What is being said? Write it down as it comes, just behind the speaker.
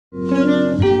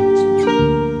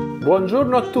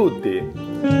Buongiorno a tutti!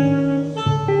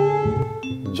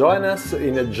 Join us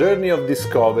in a journey of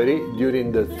discovery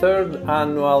during the third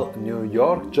annual New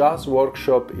York Jazz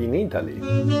Workshop in Italy.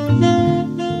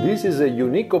 This is a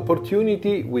unique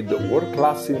opportunity with the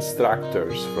world-class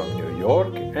instructors from New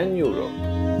York and Europe.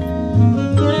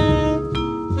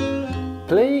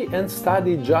 Play and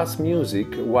study jazz music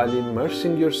while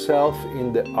immersing yourself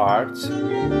in the arts,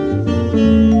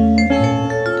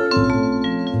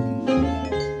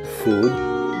 food,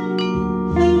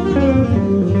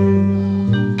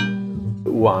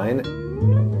 wine,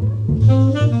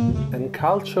 and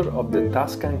culture of the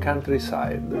Tuscan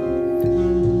countryside.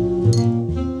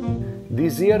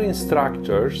 This year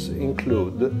instructors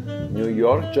include New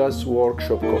York Jazz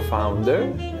Workshop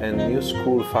co-founder and New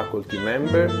School faculty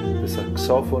member, the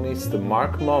saxophonist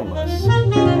Mark Momas,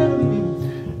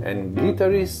 and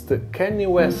guitarist Kenny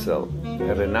Wessel,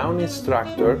 a renowned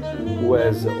instructor who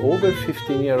has over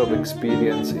 15 years of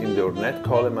experience in the Ornette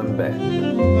Coleman Band.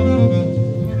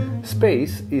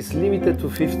 Space is limited to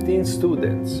 15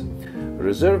 students.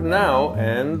 Reserve now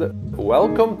and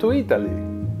welcome to Italy!